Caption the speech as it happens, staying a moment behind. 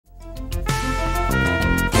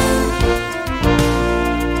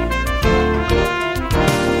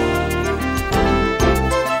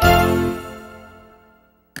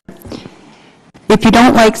If you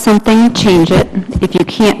don't like something, change it. If you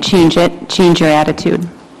can't change it, change your attitude.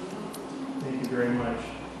 Thank you very much.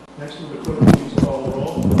 Next, will the clerk please call the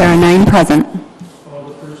roll? There are 9 present. All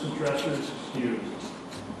the persons dressed as excused.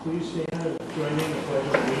 Please stand and join me in the Pledge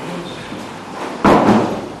of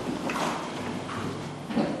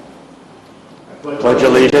Allegiance. Pledge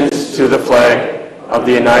allegiance to the flag of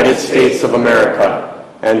the United States of America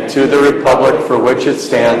and to the republic for which it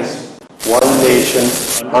stands, one nation,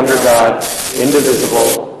 under God,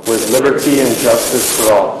 indivisible, with liberty and justice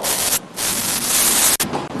for all.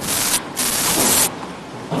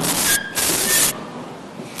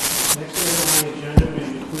 Next item on the agenda is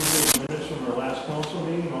the approval of minutes from our last council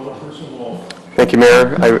meeting. Alderperson Wolf. Thank you,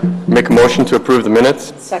 Mayor. I make a motion to approve the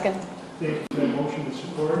minutes. Second. Thank you for that motion and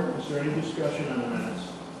support. Is there any discussion on the minutes?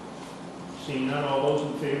 Seeing none, all those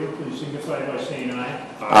in favor, please signify by saying aye.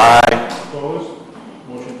 Aye. Opposed?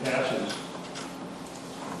 Motion passes.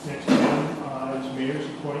 Next item is mayor's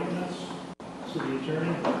appointments. City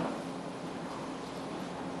Attorney.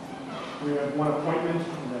 We have one appointment,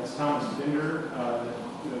 and that's Thomas Binder,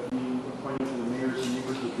 being appointed to the Mayor's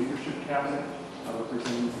Neighborhood Leadership Cabinet,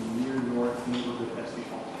 representing the Near North Neighborhood SD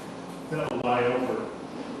Hall. That will lie over.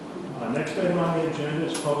 Next item on the agenda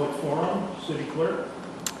is public forum. City Clerk.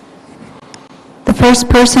 The first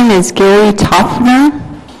person is Gary Toffner.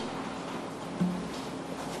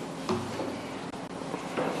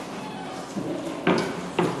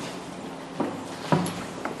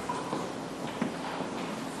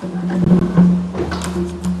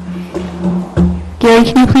 Gary,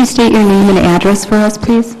 can you please state your name and address for us,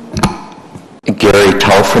 please? Gary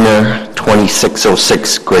Taufener,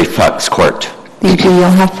 2606 Gray Fox Court. Thank you. You'll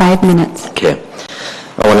have 5 minutes. Okay.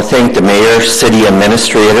 I want to thank the mayor, city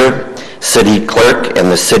administrator, city clerk,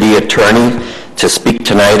 and the city attorney to speak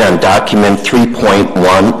tonight on document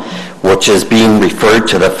 3.1, which is being referred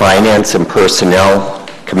to the Finance and Personnel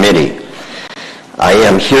Committee. I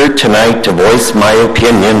am here tonight to voice my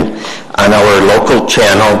opinion on our local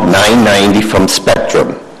channel 990 from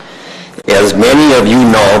Spectrum. As many of you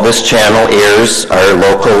know, this channel airs our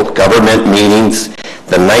local government meetings,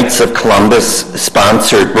 the Knights of Columbus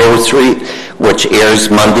sponsored Rosary, which airs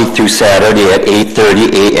Monday through Saturday at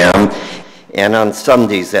 8:30 a.m. and on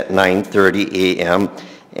Sundays at 9:30 a.m.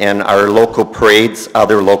 and our local parades,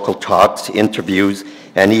 other local talks, interviews,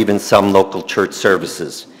 and even some local church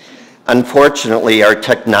services. Unfortunately, our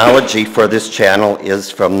technology for this channel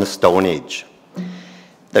is from the Stone Age.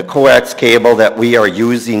 The coax cable that we are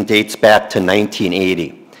using dates back to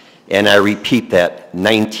 1980, and I repeat that,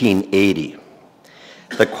 1980.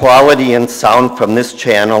 The quality and sound from this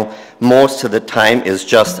channel most of the time is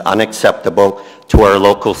just unacceptable to our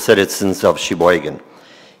local citizens of Sheboygan.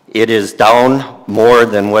 It is down more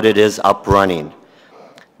than what it is up running.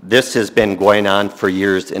 This has been going on for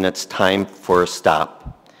years, and it's time for a stop.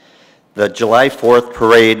 The July 4th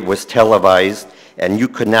parade was televised, and you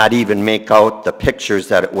could not even make out the pictures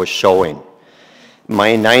that it was showing. My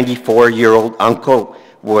 94-year-old uncle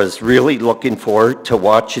was really looking forward to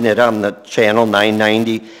watching it on the channel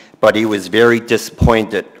 990, but he was very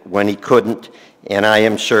disappointed when he couldn't, and I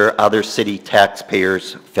am sure other city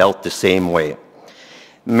taxpayers felt the same way.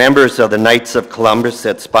 Members of the Knights of Columbus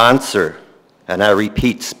that sponsor, and I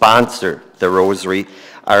repeat, sponsor the Rosary,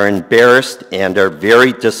 are embarrassed and are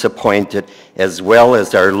very disappointed, as well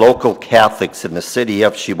as our local Catholics in the city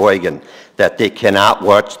of Sheboygan, that they cannot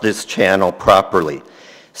watch this channel properly.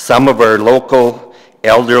 Some of our local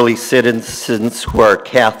elderly citizens who are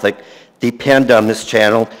Catholic depend on this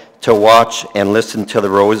channel to watch and listen to the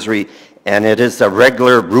Rosary, and it is a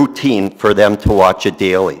regular routine for them to watch it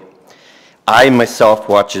daily. I myself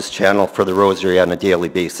watch this channel for the Rosary on a daily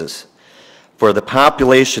basis. For the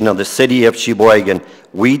population of the city of Sheboygan,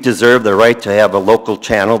 we deserve the right to have a local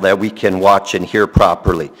channel that we can watch and hear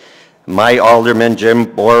properly. My alderman, Jim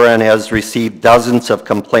Boran, has received dozens of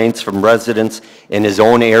complaints from residents in his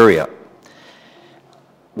own area.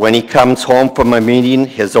 When he comes home from a meeting,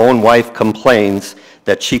 his own wife complains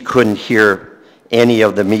that she couldn't hear any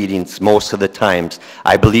of the meetings most of the times.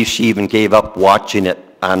 I believe she even gave up watching it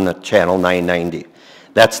on the channel 990.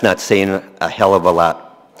 That's not saying a hell of a lot.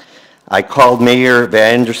 I called Mayor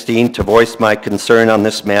Vanderstein to voice my concern on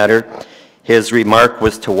this matter. His remark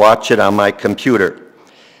was to watch it on my computer.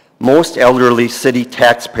 Most elderly city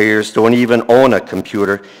taxpayers don't even own a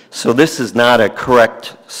computer, so this is not a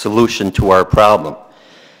correct solution to our problem.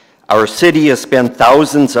 Our city has spent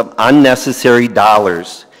thousands of unnecessary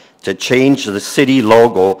dollars to change the city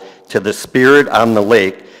logo to the Spirit on the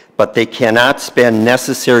Lake, but they cannot spend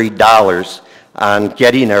necessary dollars on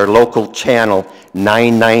getting our local channel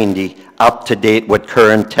 990 up to date with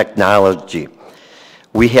current technology.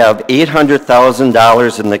 We have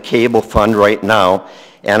 $800,000 in the cable fund right now,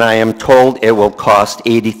 and I am told it will cost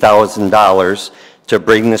 $80,000 to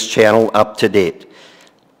bring this channel up to date.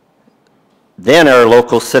 Then our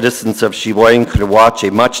local citizens of Sheboygan could watch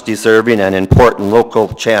a much deserving and important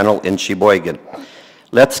local channel in Sheboygan.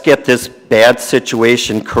 Let's get this bad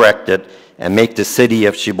situation corrected and make the city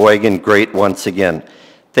of Sheboygan great once again.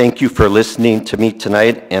 Thank you for listening to me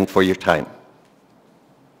tonight and for your time.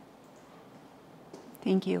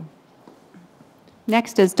 Thank you.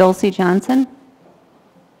 Next is Dulcie Johnson.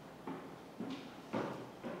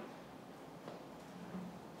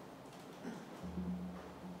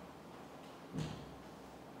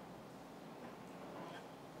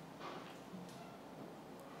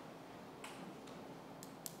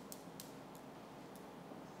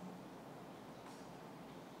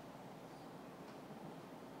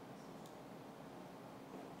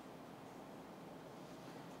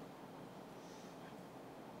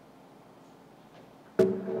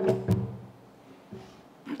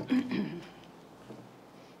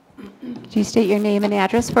 Could you state your name and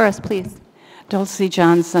address for us, please? Dulcie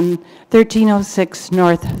Johnson, 1306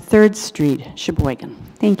 North 3rd Street, Sheboygan.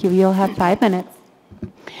 Thank you. You'll have 5 minutes.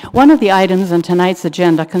 One of the items on tonight's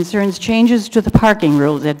agenda concerns changes to the parking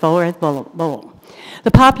rules at Volrath Bowl.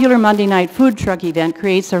 The popular Monday night food truck event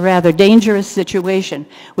creates a rather dangerous situation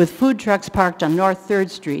with food trucks parked on North 3rd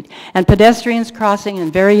Street and pedestrians crossing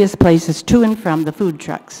in various places to and from the food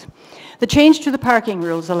trucks. The change to the parking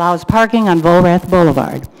rules allows parking on Volrath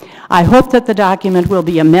Boulevard. I hope that the document will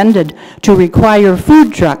be amended to require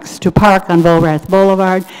food trucks to park on Volrath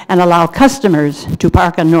Boulevard and allow customers to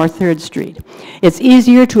park on North 3rd Street. It's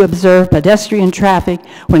easier to observe pedestrian traffic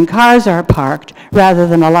when cars are parked rather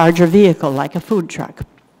than a larger vehicle like a food truck.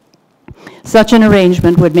 Such an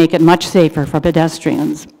arrangement would make it much safer for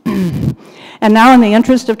pedestrians. And now, in the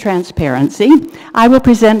interest of transparency, I will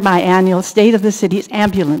present my annual State of the City's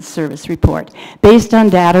Ambulance Service Report, based on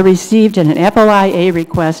data received in an FOIA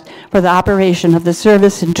request for the operation of the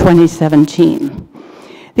service in 2017.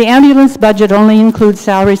 The ambulance budget only includes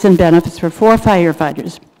salaries and benefits for 4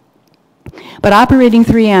 firefighters, but operating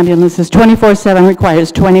 3 ambulances 24/7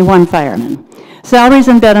 requires 21 firemen. Salaries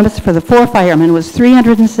and benefits for the 4 firemen was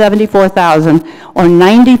 $374,000 or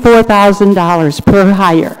 $94,000 per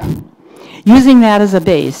hire. Using that as a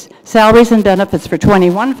base, salaries and benefits for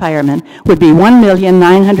 21 firemen would be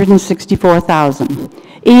 $1,964,000.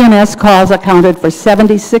 EMS calls accounted for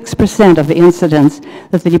 76% of the incidents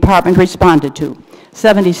that the department responded to.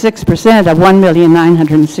 76% of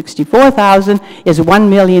 $1,964,000 is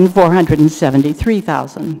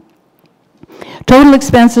 $1,473,000. Total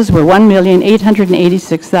expenses were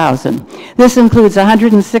 $1,886,000. This includes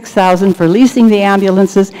 $106,000 for leasing the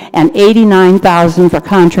ambulances and $89,000 for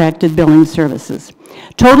contracted billing services.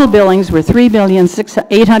 Total billings were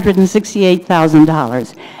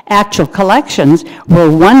 $3,868,000. Actual collections were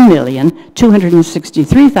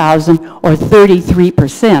 $1,263,000, or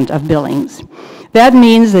 33% of billings. That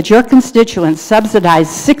means that your constituents subsidize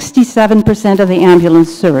 67% of the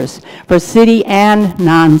ambulance service for city and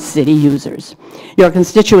non-city users. Your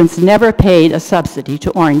constituents never paid a subsidy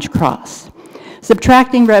to Orange Cross.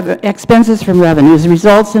 Subtracting expenses from revenues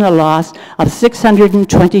results in a loss of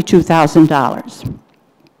 $622,000.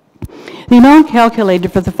 The amount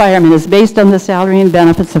calculated for the firemen is based on the salary and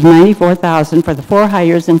benefits of $94,000 for the 4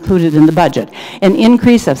 hires included in the budget, an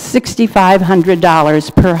increase of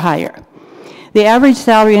 $6,500 per hire. The average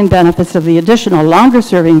salary and benefits of the additional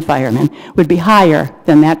longer-serving firemen would be higher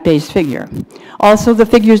than that base figure. Also, the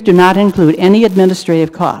figures do not include any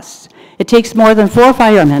administrative costs. It takes more than 4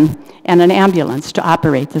 firemen and an ambulance to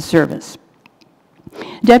operate the service.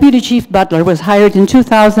 Deputy Chief Butler was hired in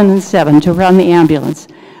 2007 to run the ambulance,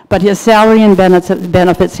 but his salary and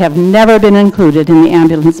benefits have never been included in the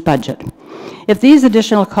ambulance budget. If these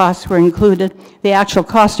additional costs were included, the actual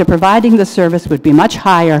cost of providing the service would be much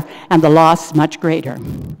higher and the loss much greater.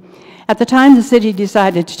 At the time the city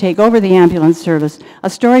decided to take over the ambulance service, a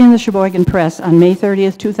story in the Sheboygan Press on May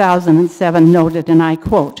 30th, 2007 noted, and I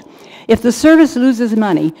quote, "If the service loses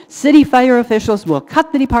money, city fire officials will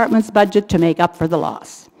cut the department's budget to make up for the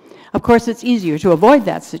loss." Of course, it's easier to avoid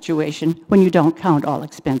that situation when you don't count all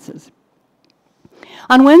expenses.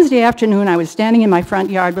 On Wednesday afternoon, I was standing in my front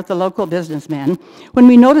yard with a local businessman when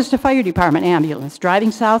we noticed a fire department ambulance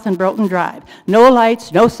driving south on Broughton Drive. No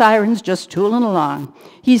lights, no sirens, just tooling along.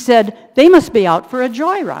 He said, "They must be out for a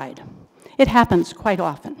joyride." It happens quite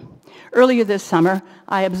often. Earlier this summer,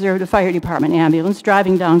 I observed a fire department ambulance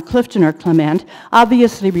driving down Clifton or Clement,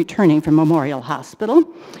 obviously returning from Memorial Hospital,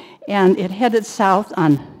 and it headed south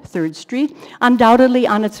on 3rd Street, undoubtedly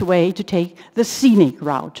on its way to take the scenic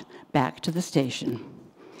route back to the station.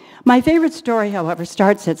 My favorite story, however,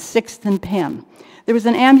 starts at 6th and Penn. There was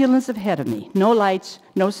an ambulance ahead of me, no lights,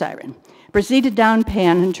 no siren. Proceeded down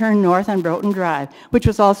Penn and turned north on Broughton Drive, which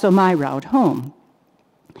was also my route home.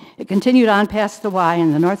 It continued on past the Y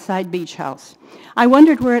and the Northside Beach House. I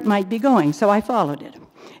wondered where it might be going, so I followed it.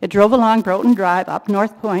 It drove along Broughton Drive, up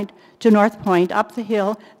North Point, to North Point, up the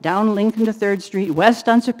hill, down Lincoln to 3rd Street, west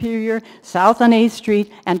on Superior, south on 8th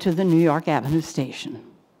Street, and to the New York Avenue station.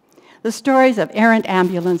 The stories of errant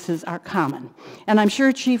ambulances are common, and I'm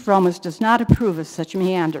sure Chief Romas does not approve of such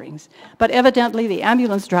meanderings, but evidently the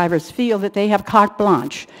ambulance drivers feel that they have carte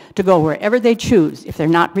blanche to go wherever they choose if they're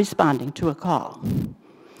not responding to a call.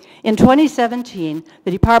 In 2017, the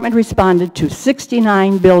department responded to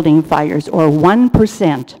 69 building fires, or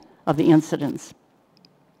 1% of the incidents.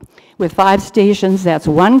 With 5 stations, that's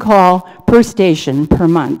 1 call per station per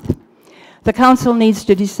month. The council needs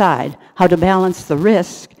to decide how to balance the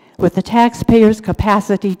risk with the taxpayers'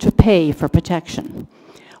 capacity to pay for protection.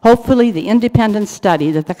 Hopefully, the independent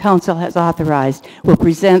study that the council has authorized will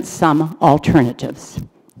present some alternatives.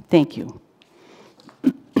 Thank you.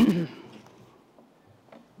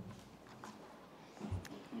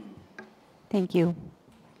 Thank you.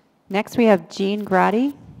 Next, we have Jean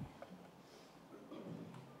Grotti.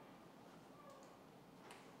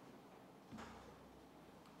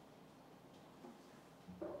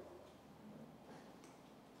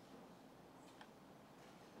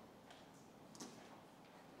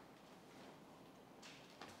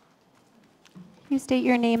 Can you state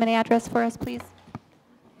your name and address for us, please?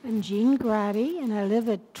 I'm Jean Grotti, and I live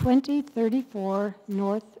at 2034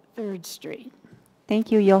 North 3rd Street.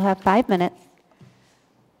 Thank you. You'll have 5 minutes.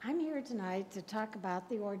 I'm here tonight to talk about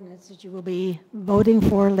the ordinance that you will be voting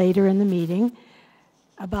for later in the meeting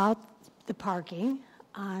about the parking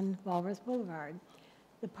on Walworth Boulevard.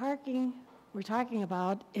 The parking we're talking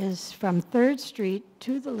about is from 3rd Street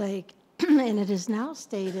to the lake, and it is now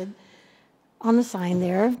stated on the sign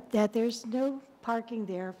there that there's no parking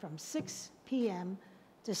there from 6 p.m.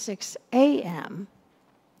 to 6 a.m.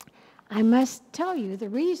 I must tell you the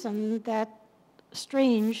reason that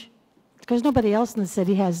strange, because nobody else in the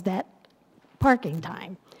city has that parking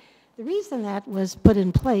time. The reason that was put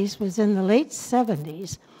in place was in the late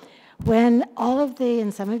 70s when all of the,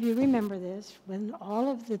 and some of you remember this, when all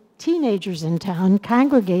of the teenagers in town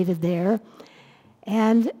congregated there,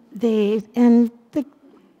 and the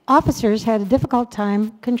officers had a difficult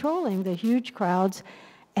time controlling the huge crowds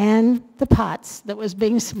and the pots that was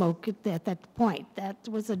being smoked at that point. That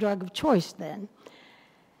was the drug of choice then.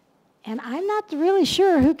 And I'm not really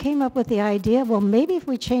sure who came up with the idea, well, maybe if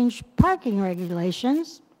we change parking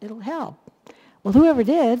regulations, it'll help. Well, whoever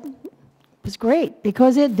did was great,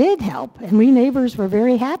 because it did help, and we neighbors were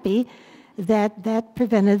very happy that that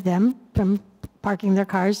prevented them from parking their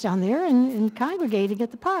cars down there and congregating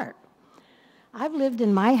at the park. I've lived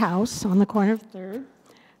in my house on the corner of 3rd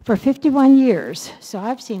for 51 years, so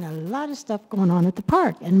I've seen a lot of stuff going on at the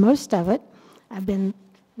park, and most of it I've been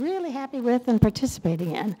really happy with and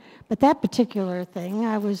participating in. But that particular thing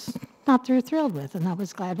I was not too thrilled with, and I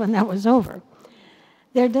was glad when that was over.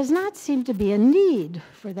 There does not seem to be a need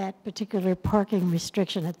for that particular parking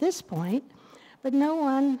restriction at this point, but no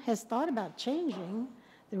one has thought about changing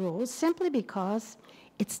the rules simply because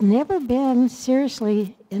it's never been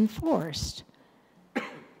seriously enforced.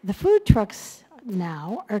 The food trucks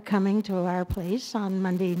now are coming to our place on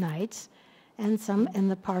Monday nights, and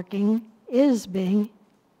the parking is being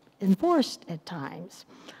enforced at times.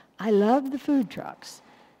 I love the food trucks.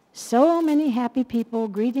 So many happy people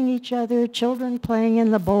greeting each other, children playing in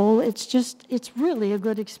the bowl. It's really a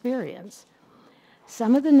good experience.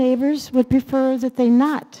 Some of the neighbors would prefer that they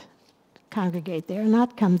not congregate there,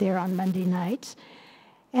 not come there on Monday nights.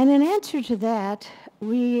 And in answer to that,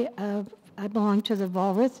 I belong to the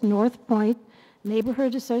Walworth North Point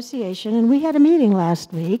Neighborhood Association, and we had a meeting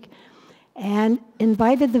last week and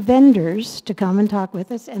invited the vendors to come and talk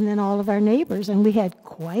with us, and then all of our neighbors, and we had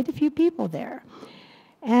quite a few people there.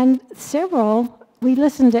 And we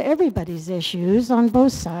listened to everybody's issues on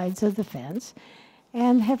both sides of the fence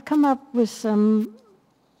and have come up with some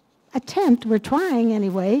we're trying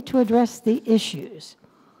anyway, to address the issues.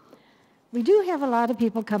 We do have a lot of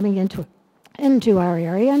people coming into our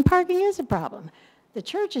area, and parking is a problem. The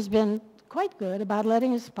church has been quite good about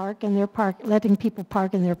letting people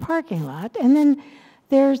park in their parking lot, and then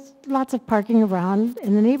there's lots of parking around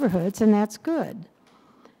in the neighborhoods, and that's good.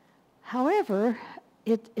 However,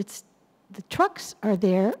 the trucks are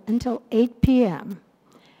there until 8 p.m.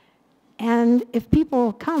 And if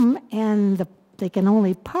people come and they can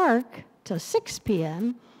only park till 6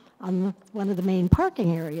 p.m. on one of the main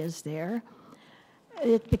parking areas there,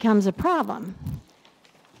 it becomes a problem.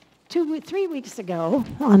 3 weeks ago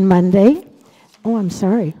on Monday, oh, I'm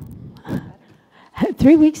sorry.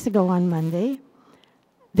 3 weeks ago on Monday,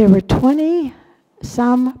 there were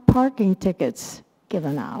 20-some parking tickets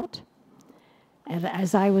given out,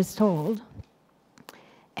 as I was told.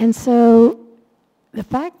 And so the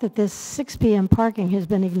fact that this 6 p.m. parking has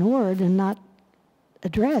been ignored and not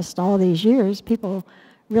addressed all these years, people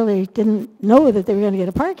really didn't know that they were going to get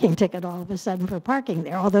a parking ticket all of a sudden for parking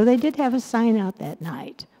there, although they did have a sign out that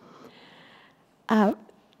night.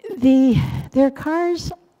 There are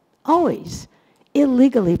cars always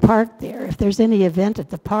illegally parked there if there's any event at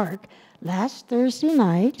the park. Last Thursday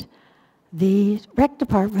night, the rec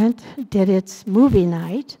department did its movie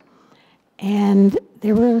night, and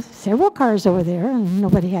there were several cars over there, and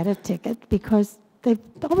nobody had a ticket because they've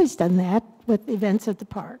always done that with events at the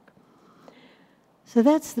park. So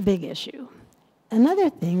that's the big issue. Another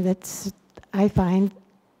thing that's I find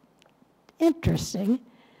interesting,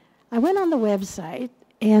 I went on the website,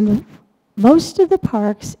 and most of the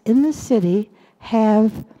parks in the city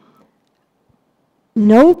have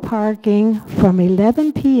no parking from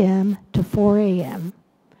 11 p.m. to 4 a.m.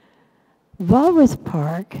 Walworth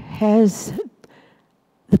Park has,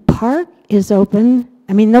 the park is open,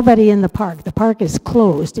 I mean nobody in the park is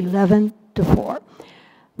closed 11 to 4.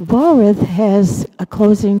 Walworth has a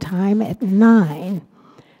closing time at 9.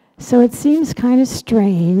 So it seems kind of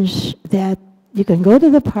strange that you can go to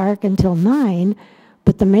the park until 9,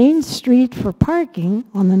 but the main street for parking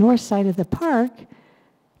on the north side of the park,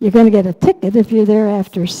 you're going to get a ticket if you're there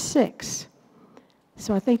after 6.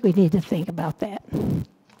 So I think we need to think about that.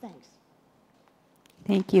 Thanks.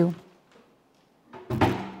 Thank you.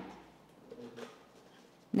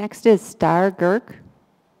 Next is Star Girk.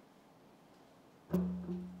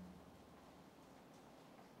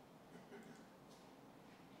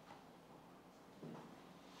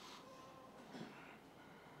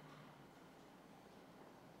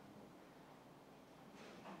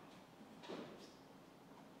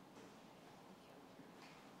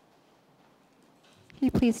 Can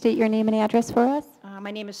you please state your name and address for us? My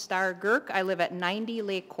name is Star Girk. I live at 90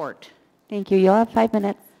 Lake Court. Thank you. You'll have 5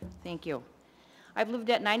 minutes. Thank you. I've lived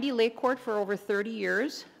at 90 Lake Court for over 30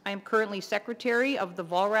 years. I am currently secretary of the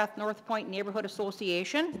Vollrath North Point Neighborhood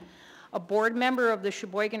Association, a board member of the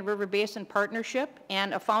Sheboygan River Basin Partnership,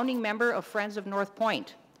 and a founding member of Friends of North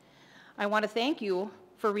Point. I want to thank you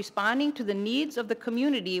for responding to the needs of the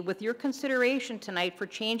community with your consideration tonight for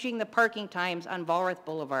changing the parking times on Vollrath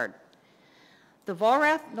Boulevard. The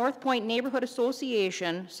Vollrath North Point Neighborhood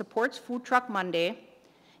Association supports Food Truck Monday,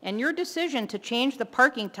 and your decision to change the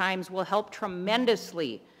parking times will help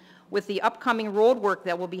tremendously with the upcoming road work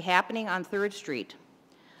that will be happening on 3rd Street.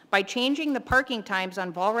 By changing the parking times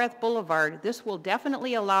on Vollrath Boulevard, this will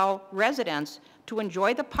definitely allow residents to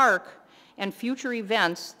enjoy the park and future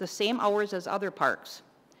events the same hours as other parks.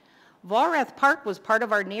 Vollrath Park was part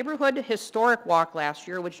of our neighborhood historic walk last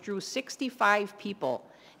year, which drew 65 people.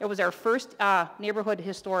 It was our first neighborhood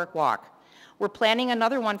historic walk. We're planning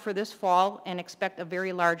another one for this fall and expect a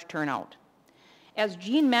very large turnout. As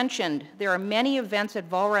Jean mentioned, there are many events at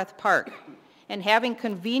Vollrath Park, and having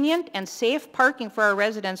convenient and safe parking for our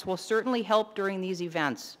residents will certainly help during these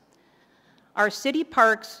events. Our city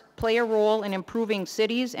parks play a role in improving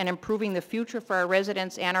cities and improving the future for our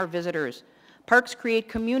residents and our visitors. Parks create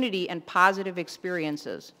community and positive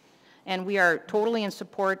experiences, and we are totally in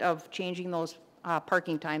support of changing those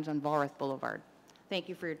parking times on Vollrath Boulevard. Thank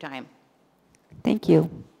you for your time. Thank you.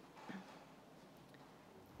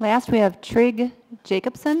 Last, we have Trig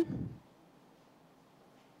Jacobson.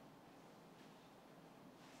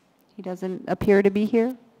 He doesn't appear to be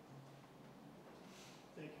here.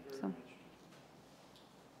 Thank you very much.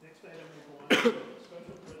 Next item will go on to a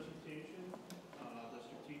special presentation, the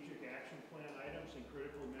strategic action plan items and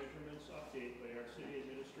critical measurements update by our city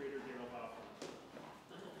administrator, Daryl Hoffman.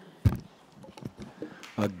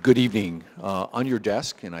 Good evening. On your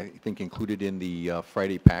desk, and I think included in the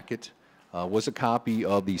Friday packet, was a copy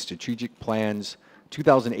of the Strategic Plan's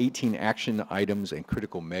 2018 Action Items and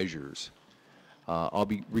Critical Measures. I'll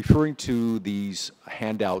be referring to these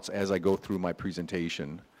handouts as I go through my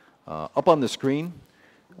presentation. Up on the screen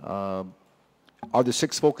are the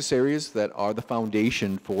 6 focus areas that are the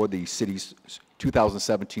foundation for the city's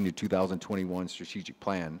 2017 to 2021 Strategic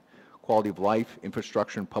Plan: quality of life,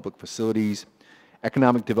 infrastructure and public facilities,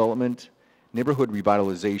 economic development, neighborhood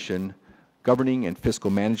revitalization, governing and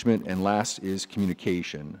fiscal management, and last is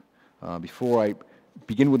communication. Before I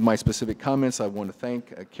begin with my specific comments, I want to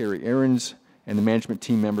thank Carrie Ahrens and the management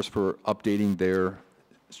team members for updating their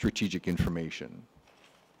strategic information.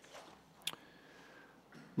 A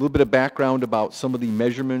little bit of background about some of the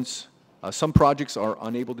measurements Some projects are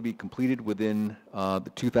unable to be completed within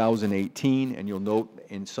the 2018, and you'll note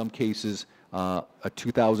in some cases a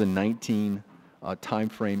 2019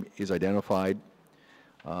 timeframe is identified.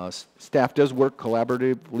 Staff does work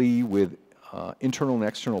collaboratively with internal and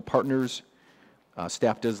external partners.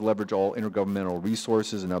 Staff does leverage all intergovernmental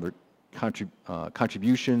resources and other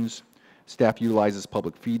contributions. Staff utilizes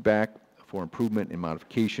public feedback for improvement and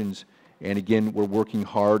modifications. And again, we're working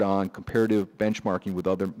hard on comparative benchmarking with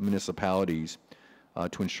other municipalities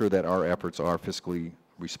to ensure that our efforts are fiscally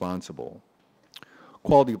responsible.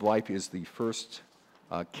 Quality of life is the first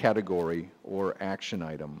category or action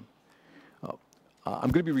item.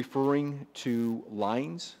 I'm going to be referring to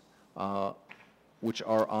lines which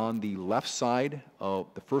are on the left side of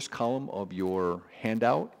the first column of your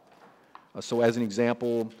handout. So as an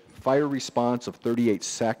example, fire response of 38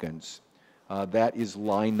 seconds. That is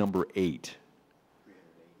line number 8.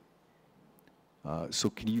 So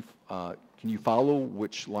can you follow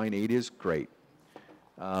which line 8 is? Great.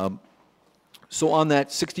 So on that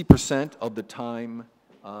 60% of the time,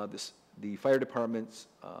 the fire departments,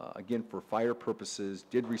 again for fire purposes,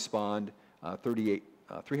 did respond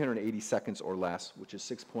 380 seconds or less, which is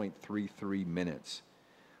 6.33 minutes.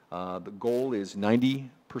 The goal is 90%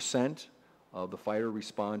 of the fire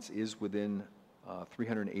response is within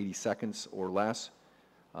 380 seconds or less,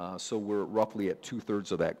 so we're roughly at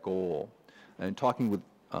 2/3 of that goal. And talking with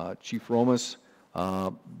Chief Romas,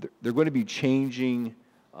 they're going to be changing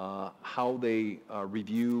how they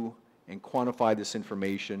review and quantify this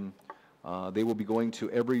information. They will be going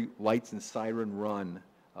to every lights and siren run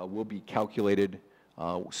will be calculated.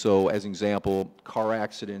 So as an example, car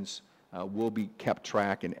accidents will be kept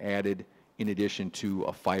track and added in addition to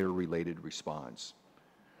a fire-related response.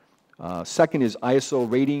 Second is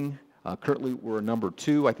ISO rating. Currently, we're a number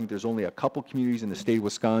 2. I think there's only a couple communities in the state of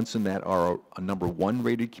Wisconsin that are a number 1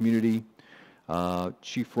 rated community.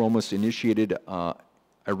 Chief Romas initiated a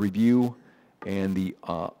review, and the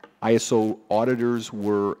ISO auditors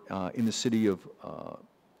were in the city of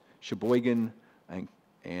Sheboygan,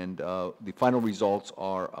 and the final results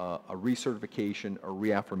are a recertification or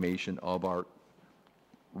reaffirmation of our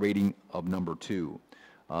rating of number 2.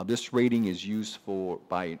 This rating is used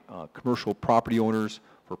by commercial property owners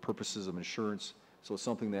for purposes of insurance. So it's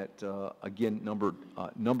something that, again, number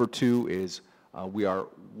 2 is we are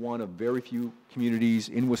one of very few communities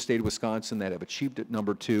in the state of Wisconsin that have achieved it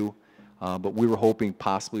number 2, but we were hoping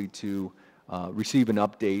possibly to receive an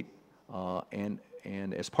update, and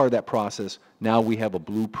as part of that process, now we have a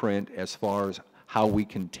blueprint as far as how we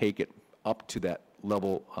can take it up to that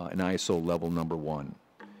level, an ISO level number 1.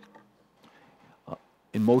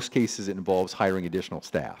 In most cases, it involves hiring additional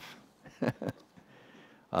staff.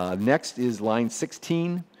 Next is line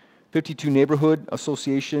 16, 52 neighborhood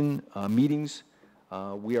association meetings.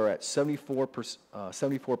 We are at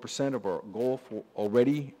 74% of our goal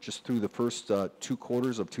already, just through the first 2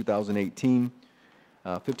 quarters of 2018.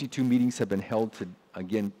 52 meetings have been held,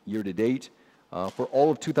 again, year to date. For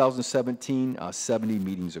all of 2017, 70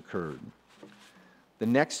 meetings occurred. The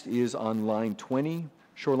next is on line 20.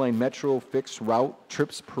 Shoreline Metro fixed route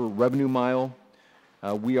trips per revenue mile.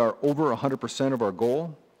 We are over 100% of our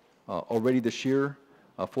goal already this year,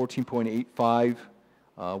 14.85,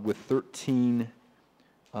 with 13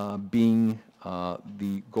 being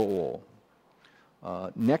the goal.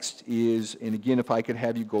 Next is, and again, if I could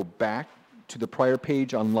have you go back to the prior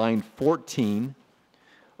page on line 14,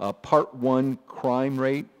 Part 1 crime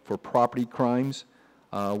rate for property crimes.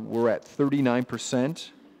 We're at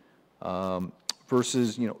 39%.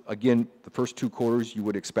 Versus, again, the first 2 quarters, you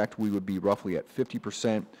would expect we would be roughly at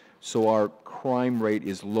 50%. So our crime rate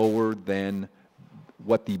is lower than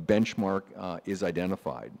what the benchmark is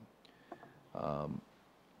identified.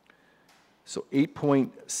 So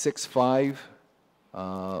 8.65.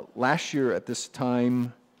 Last year at this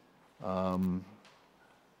time, for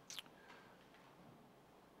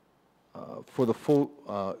the full,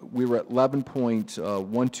 we were at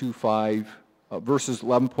 11.125. Versus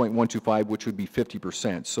 11.125, which would be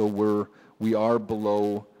 50%. So we are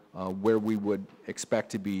below where we would expect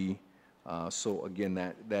to be. So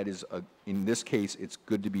again, that is in this case, it's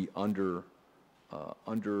good to be under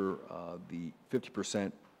the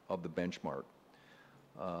 50% of the benchmark.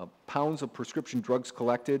 Pounds of prescription drugs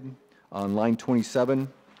collected on line 27.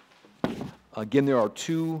 Again, there are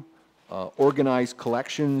 2 organized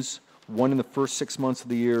collections. One in the first 6 months of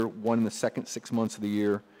the year, one in the second 6 months of the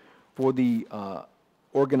year. For the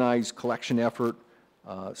organized collection effort,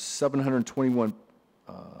 721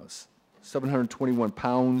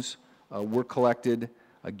 pounds were collected.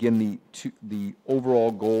 Again, the overall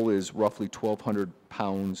goal is roughly 1,200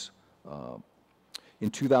 pounds. In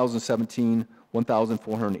 2017,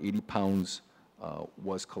 1,480 pounds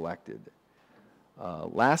was collected.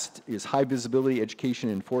 Last is high visibility education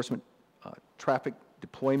enforcement traffic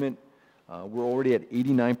deployment. We're already at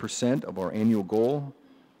 89% of our annual goal.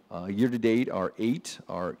 Year to date are 8.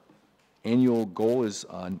 Our annual goal is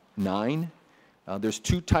 9. There's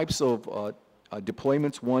two types of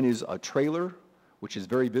deployments. One is a trailer, which is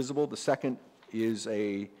very visible. The second is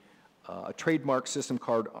a trademark system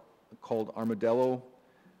called Armadillo,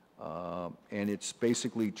 and it's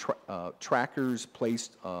basically trackers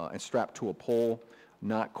placed and strapped to a pole,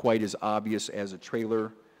 not quite as obvious as a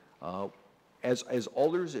trailer. As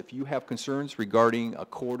alders, if you have concerns regarding a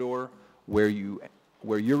corridor where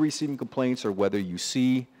you're receiving complaints or whether you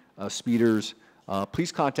see speeders,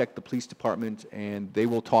 please contact the police department and they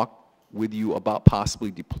will talk with you about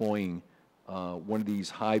possibly deploying one of these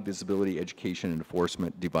high visibility education and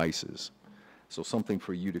enforcement devices. So something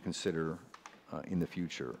for you to consider in the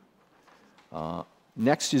future.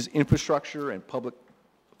 Next is infrastructure and public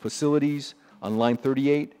facilities. On line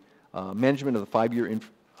 38, management of the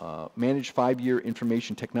managed 5-year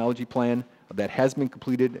information technology plan that has been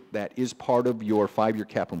completed. That is part of your 5-year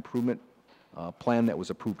capital improvement plan that was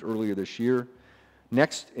approved earlier this year.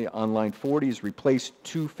 Next, on line 40, is replace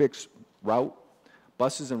 2 fixed route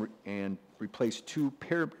buses and replace 2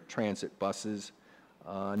 paratransit buses.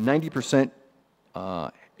 90%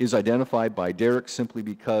 is identified by Derek simply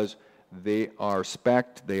because they are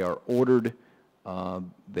spec'd, they are ordered,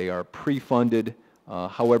 they are pre-funded.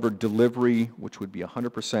 However, delivery, which would be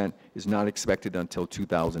 100%, is not expected until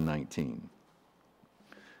 2019.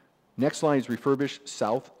 Next line is refurbish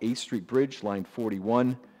South 8th Street Bridge, line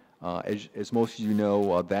 41. As most of you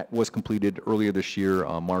know, that was completed earlier this year,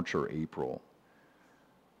 March or April.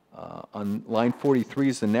 On line 43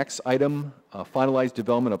 is the next item, finalized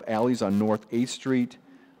development of alleys on North 8th Street.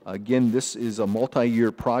 Again, this is a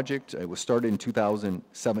multi-year project. It was started in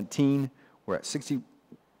 2017. We're at 60%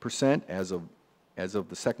 as of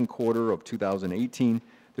the second quarter of 2018.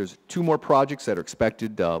 There's 2 more projects that are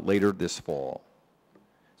expected later this fall.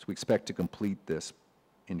 So we expect to complete this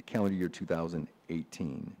in calendar year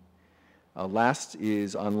 2018. Last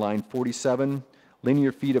is on line 47,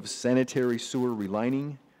 linear feet of sanitary sewer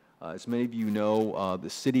relining. As many of you know, the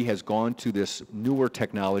city has gone to this newer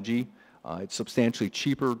technology. It's substantially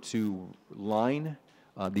cheaper to line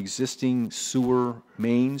the existing sewer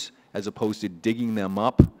mains as opposed to digging them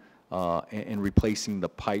up and replacing the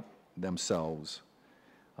pipe themselves.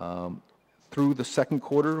 Through the second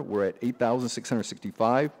quarter, we're at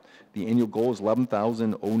 8,665. The annual goal is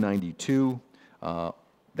 11,092.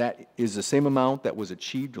 That is the same amount that was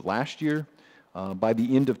achieved last year. By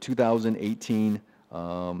the end of 2018,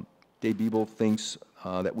 Dave Biebel thinks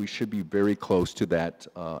that we should be very close to that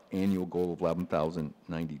annual goal of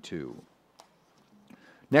 11,092.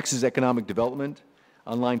 Next is economic development.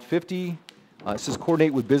 On line 50, it says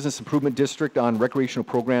coordinate with Business Improvement District on recreational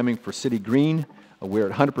programming for City Green. We're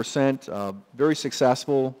at 100%, very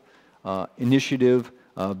successful initiative.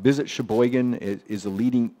 Visit Sheboygan is a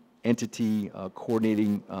leading entity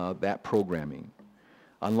coordinating that programming.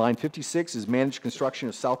 On line 56 is managed construction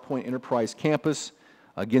of South Point Enterprise Campus.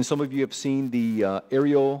 Again, some of you have seen the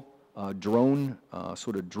aerial drone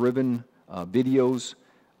sort of driven videos.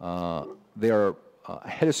 They are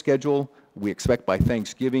ahead of schedule. We expect by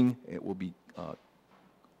Thanksgiving it will be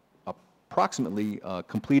approximately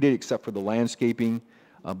completed except for the landscaping,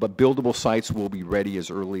 but buildable sites will be ready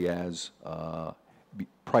as early as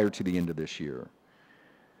prior to the end of this year.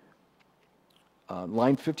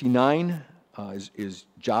 Line 59 is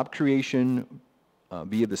job creation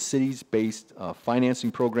via the city's based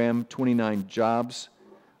financing program, 29 jobs,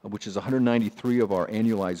 which is 193 of our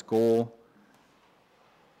annualized goal.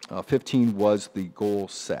 15 was the goal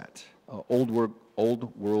set. Old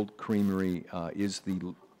World Creamery is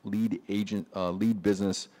the lead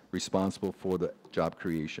business responsible for the job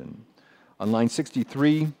creation. On line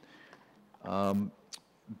 63,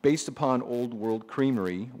 based upon Old World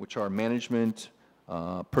Creamery, which are management,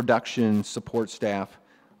 production, support staff,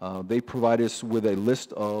 they provide us with a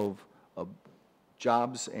list of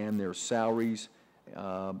jobs and their salaries.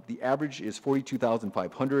 The average is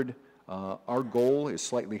 $42,500. Our goal is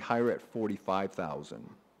slightly higher at $45,000.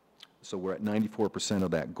 So we're at 94% of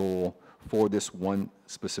that goal for this one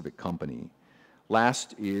specific company.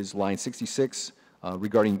 Last is line 66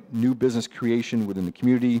 regarding new business creation within the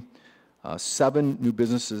community. 7 new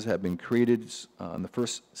businesses have been created in the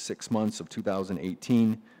first 6 months of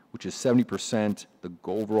 2018, which is 70%. The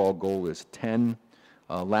overall goal is 10.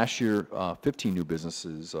 Last year, 15 new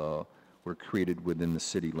businesses were created within the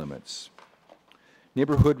city limits.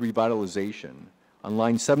 Neighborhood revitalization. On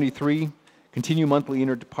line 73, Continue monthly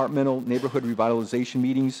interdepartmental neighborhood revitalization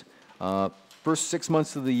meetings. First 6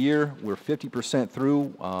 months of the year, we're 50% through,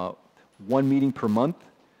 one meeting per month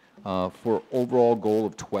for overall goal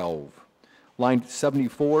of 12. Line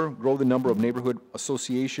 74, grow the number of neighborhood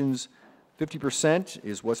associations. 50%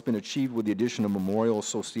 is what's been achieved with the addition of Memorial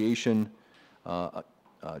Association.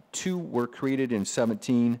 2 were created in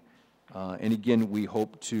 17, and again, we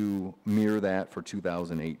hope to mirror that for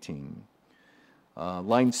 2018.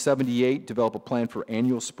 Line 78, develop a plan for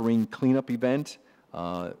annual spring cleanup event.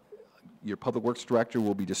 Your Public Works Director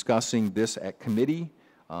will be discussing this at committee.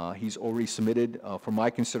 He's already submitted for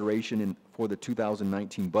my consideration for the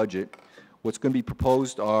 2019 budget. What's going to be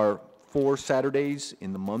proposed are 4 Saturdays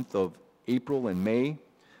in the month of April and May.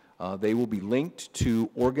 They will be linked to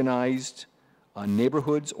organized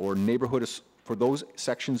neighborhoods or for those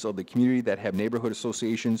sections of the community that have neighborhood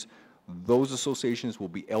associations. Those associations will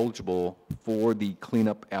be eligible for the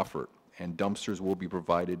cleanup effort, and dumpsters will be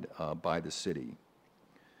provided by the city.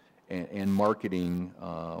 And marketing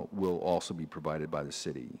will also be provided by the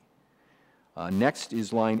city. Next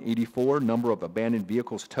is line 84, number of abandoned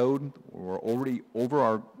vehicles towed. We're already over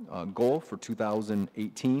our goal for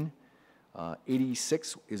 2018.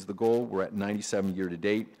 86 is the goal. We're at 97 year to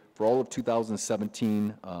date. For all of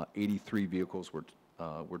 2017, 83 vehicles were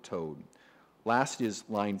towed. Last is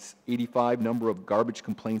line 85, number of garbage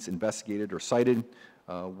complaints investigated or cited.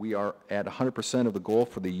 We are at 100% of the goal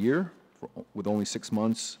for the year with only 6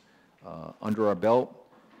 months under our belt.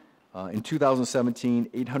 In 2017,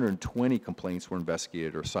 820 complaints were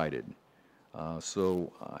investigated or cited.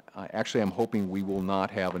 So actually, I'm hoping we will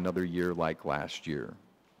not have another year like last year.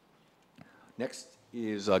 Next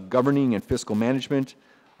is governing and fiscal management.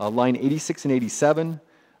 Line 86 and 87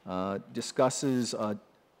 discusses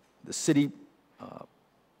the city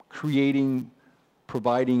creating,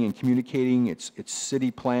 providing, and communicating its city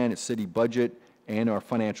plan, its city budget, and our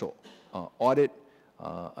financial audit.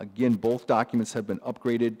 Again, both documents have been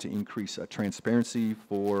upgraded to increase transparency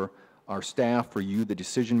for our staff, for you, the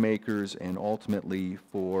decision makers, and ultimately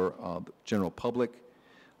for the general public.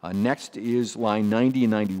 Next is line 90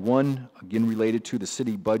 and 91, again related to the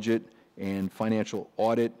city budget and financial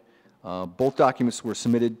audit. Both documents were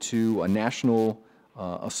submitted to a national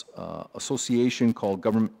association called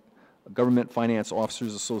Government Finance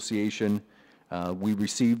Officers Association. We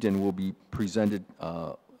received and will be presented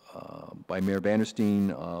by Mayor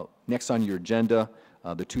Vandersteen. Next on your agenda,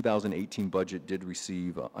 the 2018 budget did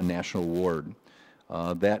receive a national award.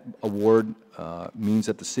 That award means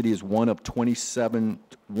that the city is one of 21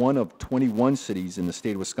 cities in the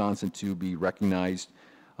state of Wisconsin to be recognized.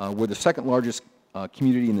 We're the second largest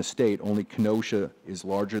community in the state. Only Kenosha is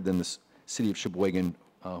larger than the city of Sheboygan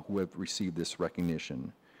who have received this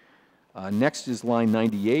recognition. Next is line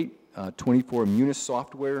 98, 24 Munis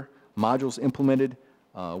software modules implemented.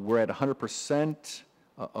 We're at 100%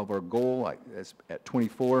 of our goal at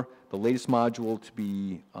 24. The latest module to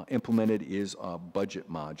be implemented is a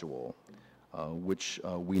budget module, which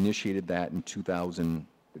we initiated that in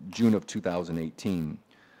June of 2018.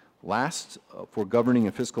 Last, for governing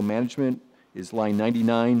and fiscal management, is line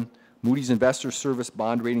 99, Moody's Investor Service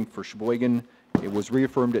bond rating for Sheboygan. It was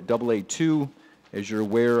reaffirmed at AA2. As you're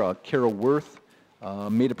aware, Carol Worth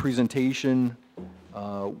made a presentation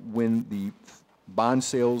when the bond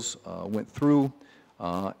sales went through.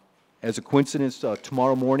 As a coincidence,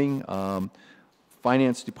 tomorrow morning,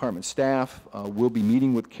 Finance Department staff will be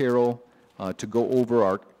meeting with Carol to go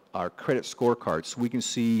over our credit scorecard so we can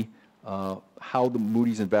see how the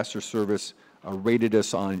Moody's Investor Service rated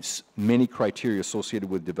us on many criteria associated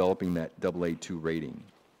with developing that AA2 rating.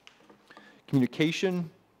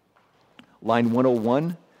 Communication, line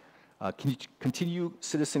 101, continue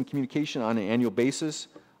citizen communication on an annual basis.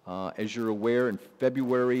 As you're aware, in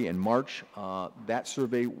February and March, that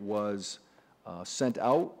survey was sent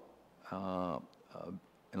out, an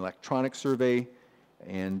electronic survey,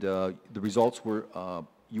 and the results were,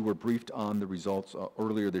 you were briefed on the results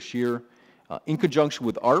earlier this year. In conjunction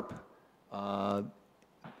with ARP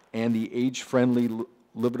and the Age-Friendly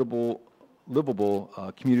Livable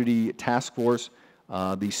Community Task Force,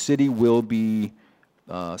 the city will be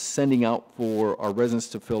sending out for our residents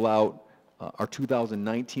to fill out our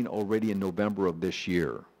 2019 already in November of this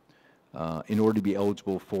year in order to be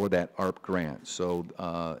eligible for that ARP grant. So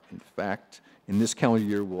in fact, in this calendar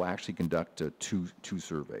year, we'll actually conduct two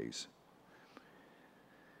surveys.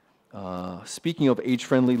 Speaking of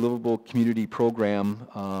Age-Friendly Livable Community Program,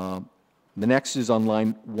 the next is on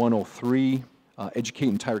line 103, educate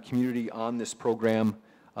entire community on this program.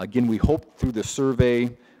 Again, we hope through the survey,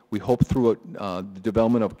 we hope through the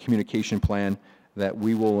development of a communication plan that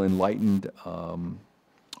we will enlighten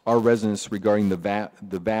our our residents regarding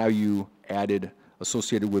the value added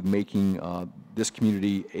associated with making this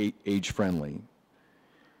community age-friendly.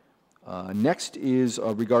 Next is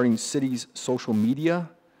regarding city's social media.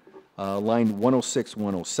 Line 106,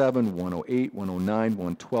 107, 108, 109,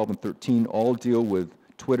 112, and 13 all deal with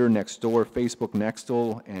Twitter Nextdoor, Facebook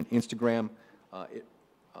Nextdoor, and Instagram.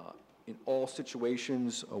 In all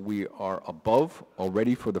situations, we are above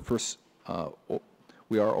already for the first,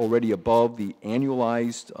 we are already above the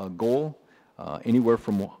annualized goal, anywhere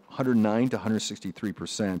from 109 to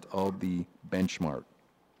 163% of the benchmark.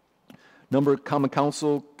 Number of Common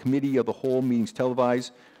Council Committee of the Whole meetings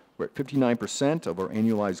televised, we're at 59% of our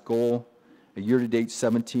annualized goal. A year-to-date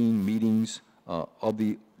 17 meetings of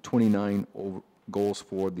the 29 goals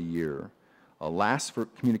for the year. Last for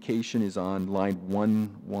communication is on line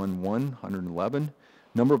 111.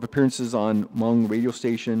 Number of appearances on Hmong radio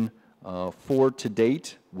station, 4 to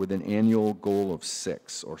date, with an annual goal of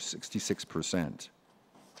 6, or 66%.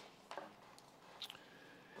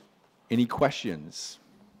 Any questions?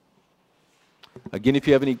 Again, if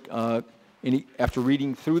you have any, after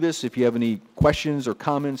reading through this, if you have any questions or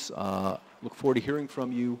comments, look forward to hearing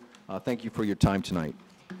from you. Thank you for your time tonight.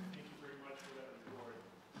 Thank you very much for that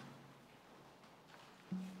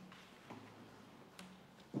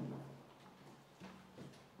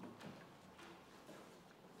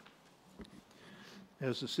report.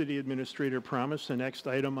 As the city administrator promised, the next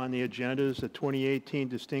item on the agenda is the 2018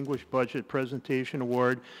 Distinguished Budget Presentation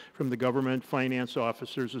Award from the Government Finance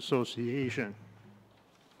Officers Association.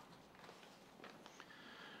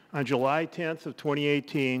 On July 10th of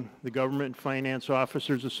 2018, the Government Finance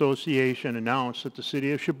Officers Association announced that the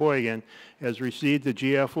City of Sheboygan has received the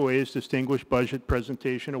GFOA's Distinguished Budget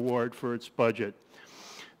Presentation Award for its budget.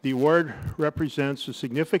 The award represents a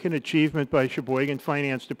significant achievement by Sheboygan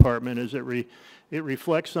Finance Department as it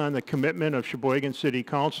reflects on the commitment of Sheboygan City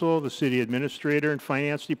Council, the City Administrator, and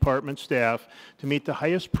Finance Department staff to meet the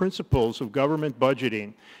highest principles of government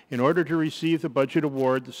budgeting. In order to receive the budget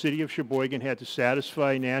award, the City of Sheboygan had to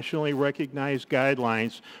satisfy nationally recognized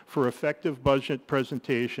guidelines for effective budget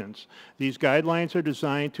presentations. These guidelines are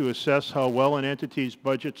designed to assess how well an entity's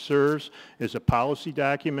budget serves as a policy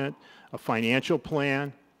document, a financial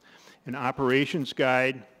plan, an operations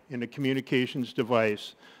guide, and a communications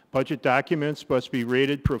device. Budget documents must be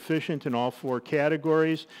rated proficient in all 4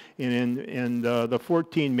 categories, and in the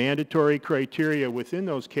 14 mandatory criteria within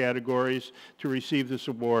those categories to receive this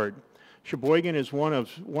award. Sheboygan is one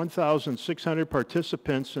of 1,600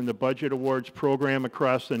 participants in the Budget Awards program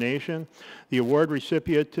across the nation. The award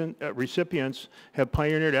recipients have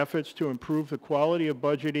pioneered efforts to improve the quality of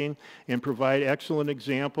budgeting and provide excellent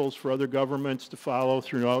examples for other governments to follow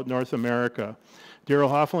throughout North America.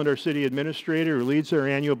 Daryl Hoffland, our city administrator, who leads our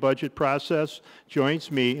annual budget process,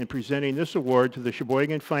 joins me in presenting this award to the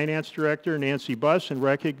Sheboygan Finance Director, Nancy Buss, in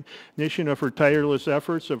recognition of her tireless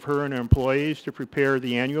efforts of her and her employees to prepare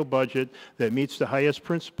the annual budget that meets the highest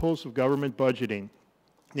principles of government budgeting.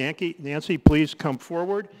 Nancy, please come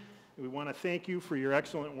forward. We want to thank you for your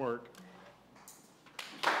excellent work.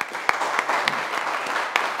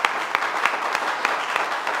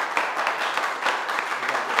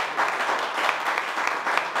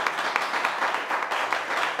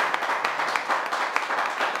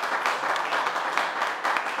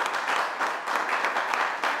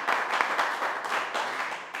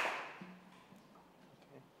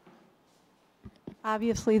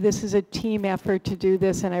 Obviously, this is a team effort to do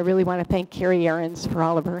this, and I really want to thank Carrie Ahrens for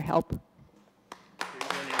all of her help.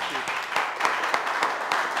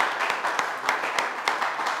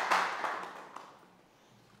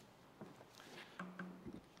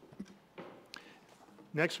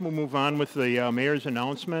 Next, we'll move on with the mayor's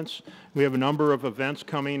announcements. We have a number of events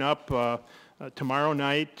coming up. Tomorrow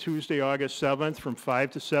night, Tuesday, August 7th, from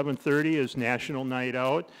 5 to 7:30 is National Night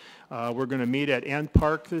Out. We're going to meet at End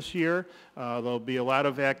Park this year. There'll be a lot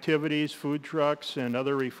of activities, food trucks, and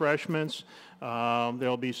other refreshments.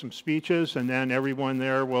 There'll be some speeches, and then everyone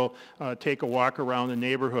there will take a walk around the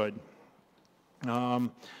neighborhood.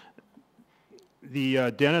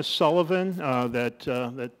 The Dennis Sullivan,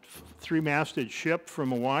 that three-masted ship from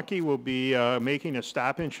Milwaukee, will be making a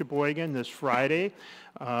stop in Sheboygan this Friday.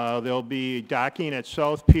 They'll be docking at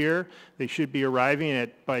South Pier. They should be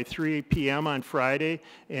arriving by 3 p.m. on Friday,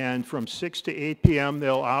 and from 6 to 8 p.m.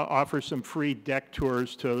 they'll offer some free deck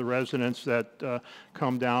tours to the residents that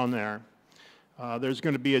come down there. There's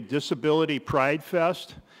going to be a Disability Pride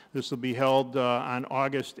Fest. This will be held on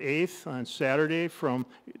August 8th on Saturday from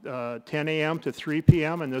 10 a.m. to 3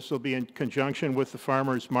 p.m. and this will be in conjunction with the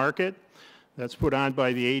Farmers Market. That's put on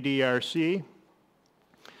by the ADRC.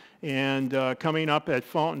 And coming up at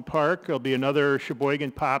Fountain Park, there'll be another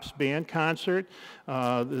Sheboygan Pops Band concert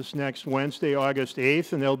this next Wednesday, August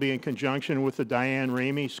 8th, and they'll be in conjunction with the Diane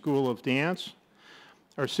Ramey School of Dance.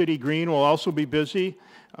 Our City Green will also be busy.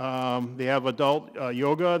 They have adult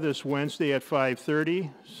yoga this Wednesday at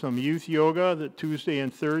 5:30, some youth yoga the Tuesday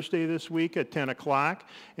and Thursday this week at 10 o'clock,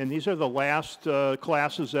 and these are the last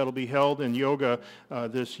classes that'll be held in yoga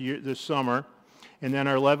this summer. And then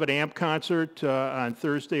our Levitt Amp concert on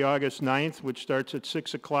Thursday, August 9th, which starts at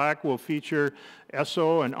 6 o'clock, will feature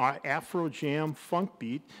Esso and Afro Jam Funk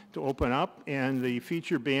Beat to open up, and the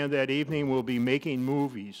feature band that evening will be Making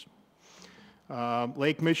Movies.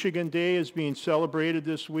 Lake Michigan Day is being celebrated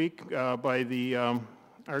this week by the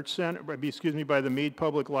Arts Center, by the Meade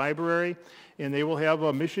Public Library, and they will have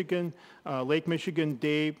a Lake Michigan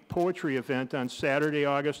Day poetry event on Saturday,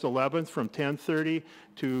 August 11th from 10:30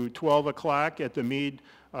 to 12 o'clock at the Meade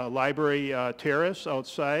Library Terrace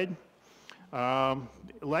outside.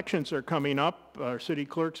 Elections are coming up. Our city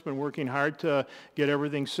clerk's been working hard to get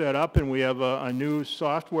everything set up, and we have a new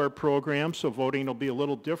software program, so voting will be a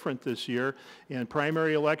little different this year. And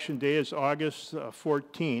primary election day is August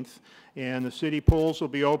 14th, and the city polls will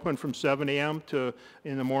be open from 7 a.m.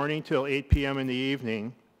 in the morning till 8 p.m. in the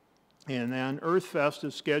evening. And then Earth Fest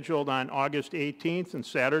is scheduled on August 18th and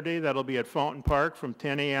Saturday. That'll be at Fountain Park from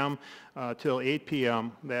 10 a.m. Till 8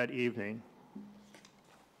 p.m. that evening.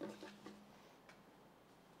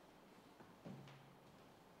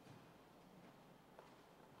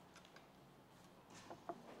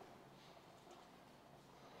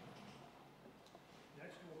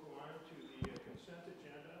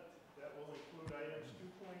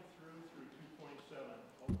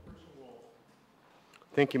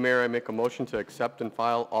 Thank you, Mayor. I make a motion to accept and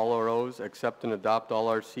file all our O's, accept and adopt all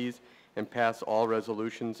RCs, and pass all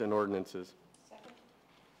resolutions and ordinances. Second.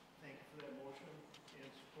 Thank you for that motion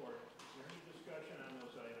and support. Is there any discussion on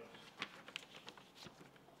those items?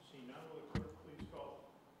 Seeing none, will the clerk please call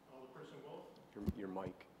Alderperson Wolf? Your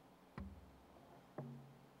mic.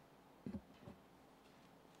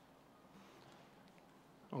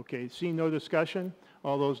 Okay, seeing no discussion,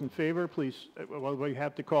 all those in favor, please, well, we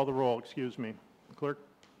have to call the roll, excuse me. Clerk?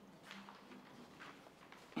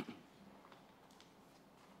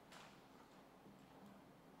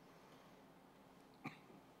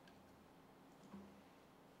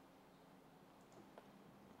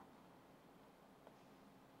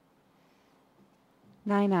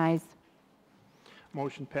 Nine ayes.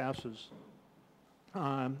 Motion passes.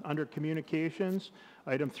 Under Communications,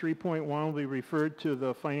 item 3.1 will be referred to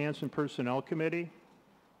the Finance and Personnel Committee.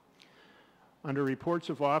 Under Reports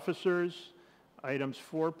of Officers, items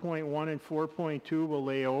 4.1 and 4.2 will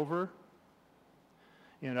lay over,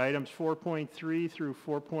 and items 4.3 through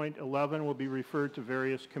 4.11 will be referred to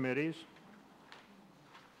various committees.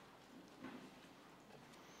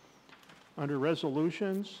 Under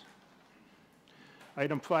Resolutions,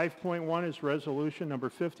 item 5.1 is resolution number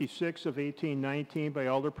 56 of 1819 by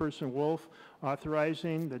Alderperson Wolf,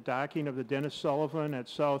 authorizing the docking of the Dennis Sullivan at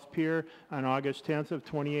South Pier on August 10th of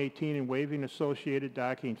 2018 and waiving associated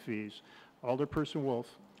docking fees. Alderperson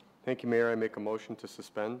Wolf. Thank you, Mayor. I make a motion to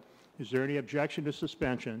suspend. Is there any objection to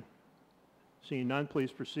suspension? Seeing none,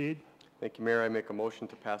 please proceed. Thank you, Mayor. I make a motion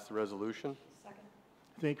to pass the resolution. Second.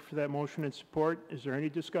 Thank you for that motion and support. Is there any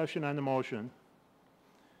discussion on the motion?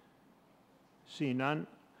 Seeing none,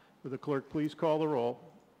 will the clerk please call the roll?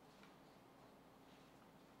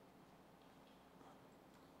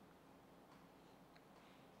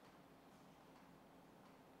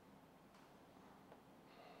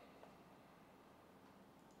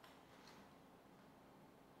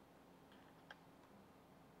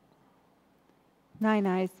 Nine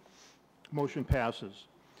ayes. Motion passes.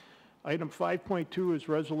 Item 5.2 is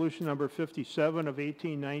resolution number 57 of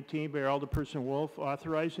 1819 by Alderperson Wolf,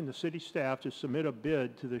 authorizing the city staff to submit a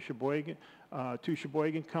bid to the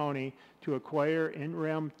Sheboygan County to acquire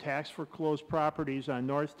in-rem tax foreclosed properties on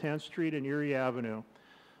North 10th Street and Erie Avenue.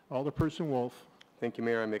 Alderperson Wolf. Thank you,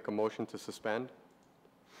 Mayor. I make a motion to suspend.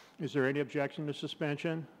 Is there any objection to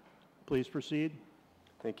suspension? Please proceed.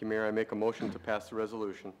 Thank you, Mayor. I make a motion to pass the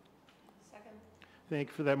resolution. Second. Thank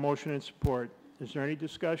you for that motion and support. Is there any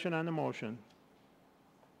discussion on the motion?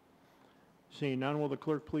 Seeing none, will the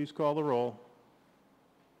clerk please call the roll?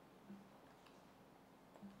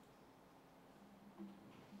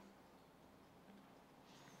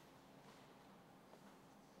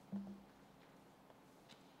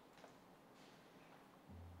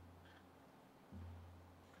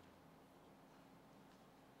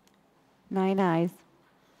 Nine ayes.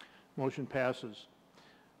 Motion passes.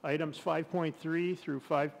 Items 5.3 through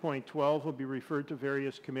 5.12 will be referred to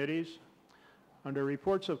various committees. Under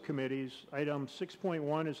reports of committees, item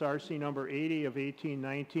 6.1 is RC number 80 of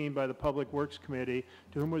 1819 by the Public Works Committee,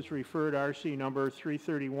 to whom was referred RC number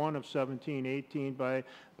 331 of 1718 by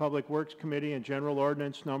Public Works Committee, and General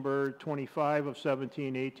Ordinance number 25 of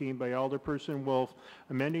 1718 by Alderperson Wolf,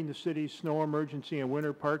 amending the city's snow emergency and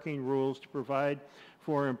winter parking rules to provide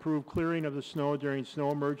for improved clearing of the snow during snow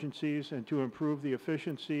emergencies and to improve the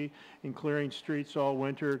efficiency in clearing streets all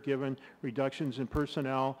winter, given reductions in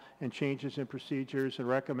personnel and changes in procedures, and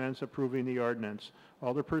recommends approving the ordinance.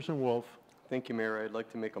 Alderperson Wolf. Thank you, Mayor. I'd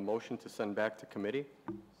like to make a motion to send back to committee.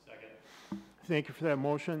 Second. Thank you for that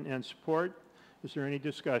motion and support. Is there any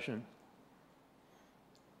discussion?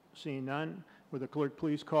 Seeing none, would the clerk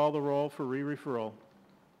please call the roll for re-referral?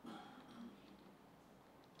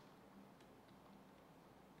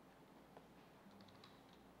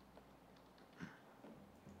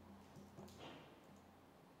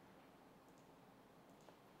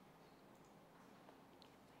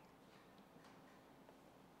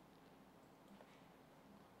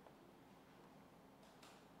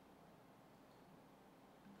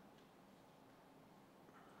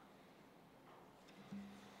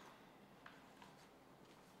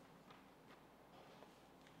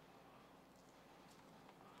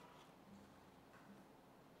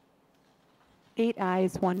 Eight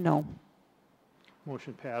ayes, 1 no.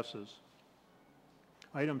 Motion passes.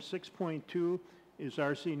 Item 6.2 is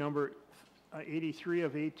RC number 83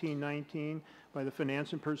 of 1819 by the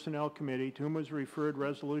Finance and Personnel Committee, to whom was referred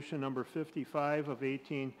resolution number 55 of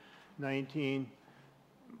 1819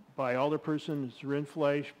 by Alderpersons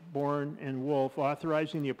Rindfleisch, Bourne, and Wolf,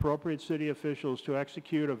 authorizing the appropriate city officials to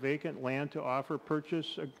execute a vacant land to offer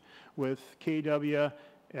purchase with KW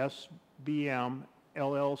SBM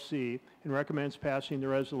LLC, and recommends passing the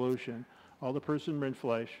resolution. Alderperson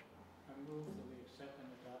Rindfleisch. I move that we accept and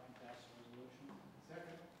adopt and pass the resolution.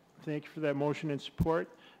 Second. Thank you for that motion and support.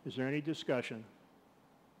 Is there any discussion?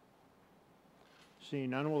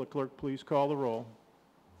 Seeing none, will the clerk please call the roll?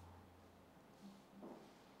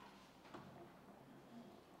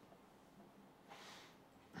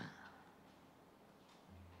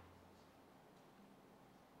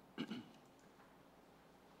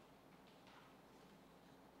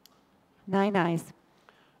 Nine ayes.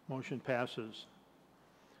 Motion passes.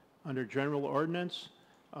 Under general ordinance,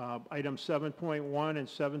 item 7.1 and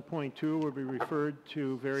 7.2 will be referred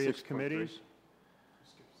to various 6.3. committees.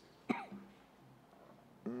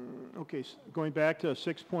 Okay, going back to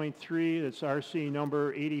 6.3, that's RC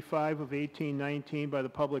number 85 of 1819 by the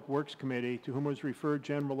Public Works Committee, to whom was referred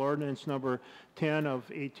general ordinance number 10 of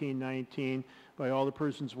 1819 by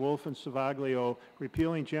Alderpersons Wolf and Savaglio,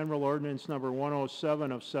 repealing general ordinance number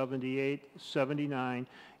 107 of 78-79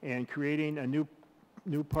 and creating a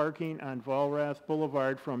new parking on Valrath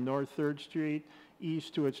Boulevard from North 3rd Street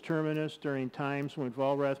east to its terminus during times when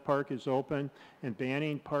Valrath Park is open, and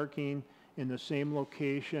banning parking in the same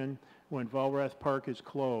location when Valrath Park is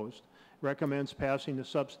closed. Recommends passing the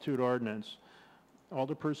substitute ordinance.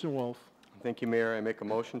 Alderperson Wolf. Thank you, Mayor. I make a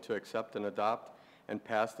motion to accept and adopt and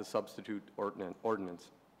pass the substitute ordinance.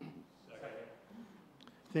 Second.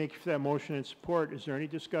 Thank you for that motion and support. Is there any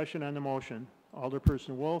discussion on the motion?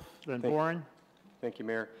 Alderperson Wolf, then Bourne. Thank you,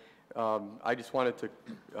 Mayor. I just wanted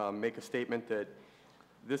to make a statement that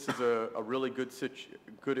this is a really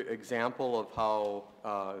good example of how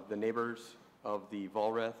the neighbors of the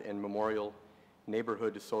Valrath and Memorial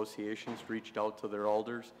neighborhood associations reached out to their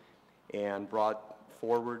alders and brought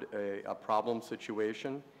forward a problem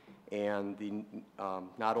situation. And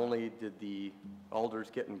not only did the alders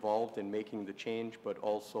get involved in making the change, but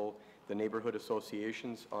also the neighborhood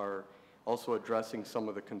associations are also addressing some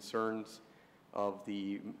of the concerns of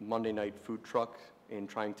the Monday night food truck in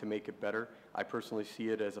trying to make it better. I personally see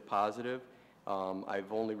it as a positive.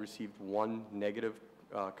 I've only received one negative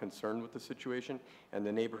concern with the situation, and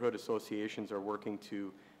the neighborhood associations are working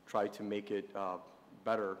to try to make it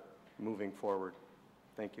better moving forward.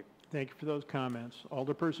 Thank you. Thank you for those comments.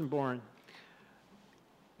 Alderperson Bourne.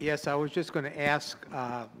 Yes, I was just going to ask,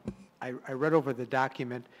 I read over the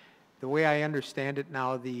document. The way I understand it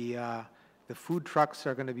now, the food trucks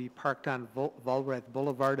are going to be parked on Valrath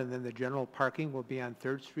Boulevard, and then the general parking will be on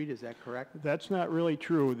 3rd Street. Is that correct? That's not really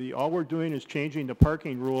true. All we're doing is changing the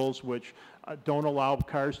parking rules, which don't allow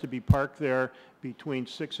cars to be parked there between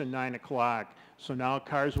 6 and 9 o'clock. So now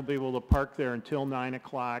cars will be able to park there until 9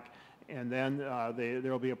 o'clock, and then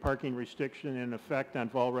there will be a parking restriction in effect on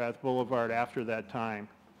Valrath Boulevard after that time.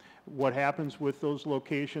 What happens with those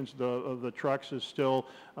locations of the trucks is still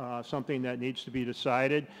something that needs to be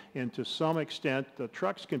decided. And to some extent, the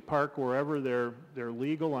trucks can park wherever they're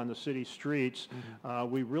legal on the city streets.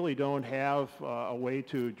 We really don't have a way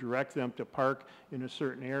to direct them to park in a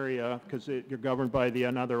certain area because you're governed by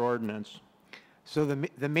another ordinance. So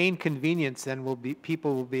the main convenience then will be,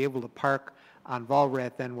 people will be able to park on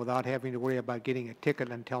Volrath then without having to worry about getting a ticket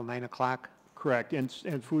until 9 o'clock? Correct,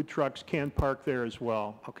 and food trucks can park there as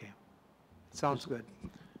well. Okay, sounds good.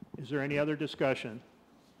 Is there any other discussion?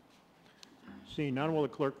 Seeing none, will the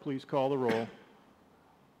clerk please call the roll?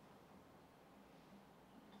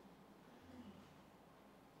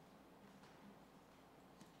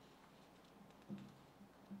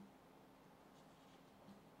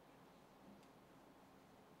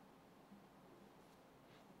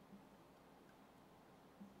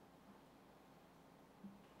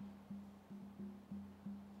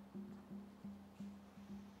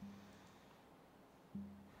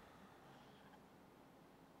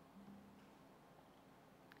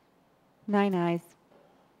 Nine ayes.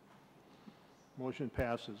 Motion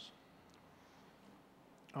passes.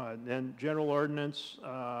 Then general ordinance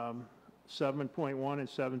 7.1 and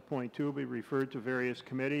 7.2 will be referred to various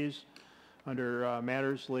committees under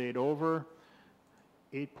matters laid over.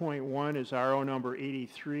 8.1 is RO number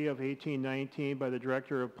 83 of 1819 by the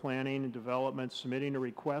Director of Planning and Development submitting a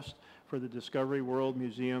request for the Discovery World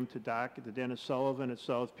Museum to dock at the Dennis Sullivan at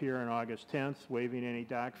South Pier on August 10th, waiving any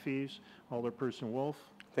dock fees. Alderperson Wolf.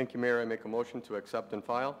 Thank you, Mayor. I make a motion to accept and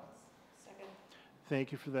file.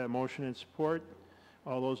 Thank you for that motion and support.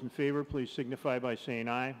 All those in favor, please signify by saying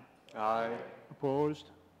aye. Aye. Opposed?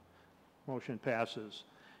 Motion passes.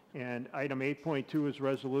 And item 8.2 is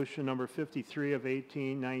resolution number 53 of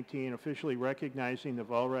 1819, officially recognizing the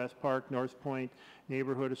Volrath Park North Point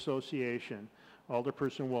Neighborhood Association.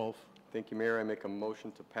 Alderperson Wolf. Thank you, Mayor. I make a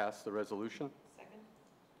motion to pass the resolution.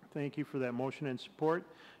 Thank you for that motion and support.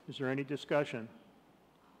 Is there any discussion?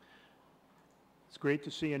 It's great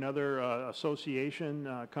to see another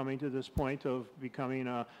association coming to this point of becoming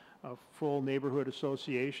a full neighborhood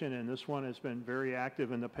association, and this one has been very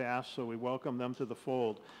active in the past, so we welcome them to the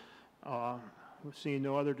fold. Seeing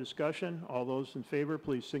no other discussion, all those in favor,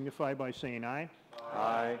 please signify by saying aye.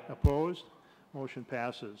 Aye. Opposed? Motion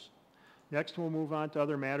passes. Next, we'll move on to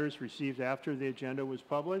other matters received after the agenda was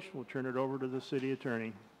published. We'll turn it over to the city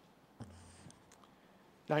attorney.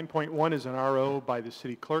 9.1 is an RO by the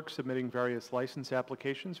city clerk submitting various license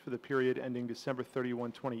applications for the period ending December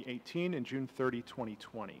 31, 2018 and June 30,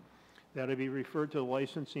 2020. That'll be referred to the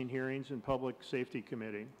Licensing Hearings and Public Safety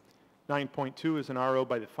Committee. 9.2 is an RO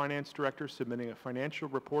by the finance director submitting a financial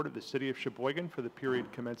report of the city of Sheboygan for the period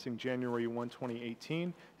commencing January 1,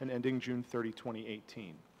 2018 and ending June 30,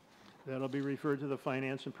 2018. That'll be referred to the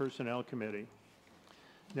Finance and Personnel Committee.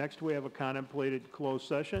 Next, we have a contemplated closed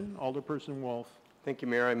session. Alderperson Wolf. Thank you,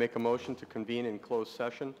 Mayor. I make a motion to convene in closed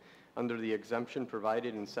session under the exemption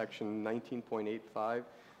provided in section 19.85,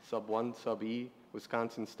 sub 1, sub E,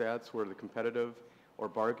 Wisconsin stats, where the competitive or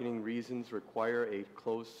bargaining reasons require a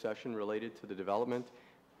closed session related to the development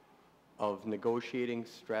of negotiating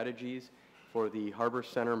strategies for the Harbor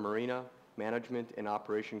Center Marina Management and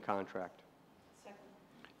Operation Contract. Second.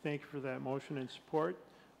 Thank you for that motion and support.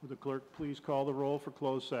 Would the clerk please call the roll for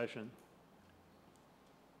closed session?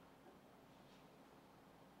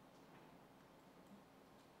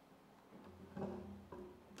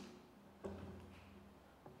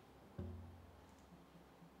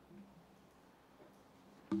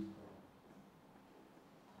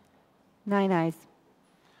 Nine ayes.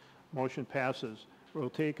 Motion passes. We'll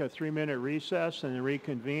take a 3-minute recess and then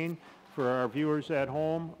reconvene. For our viewers at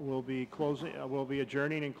home, we'll be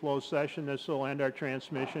adjourning in closed session. This will end our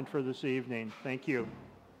transmission for this evening. Thank you.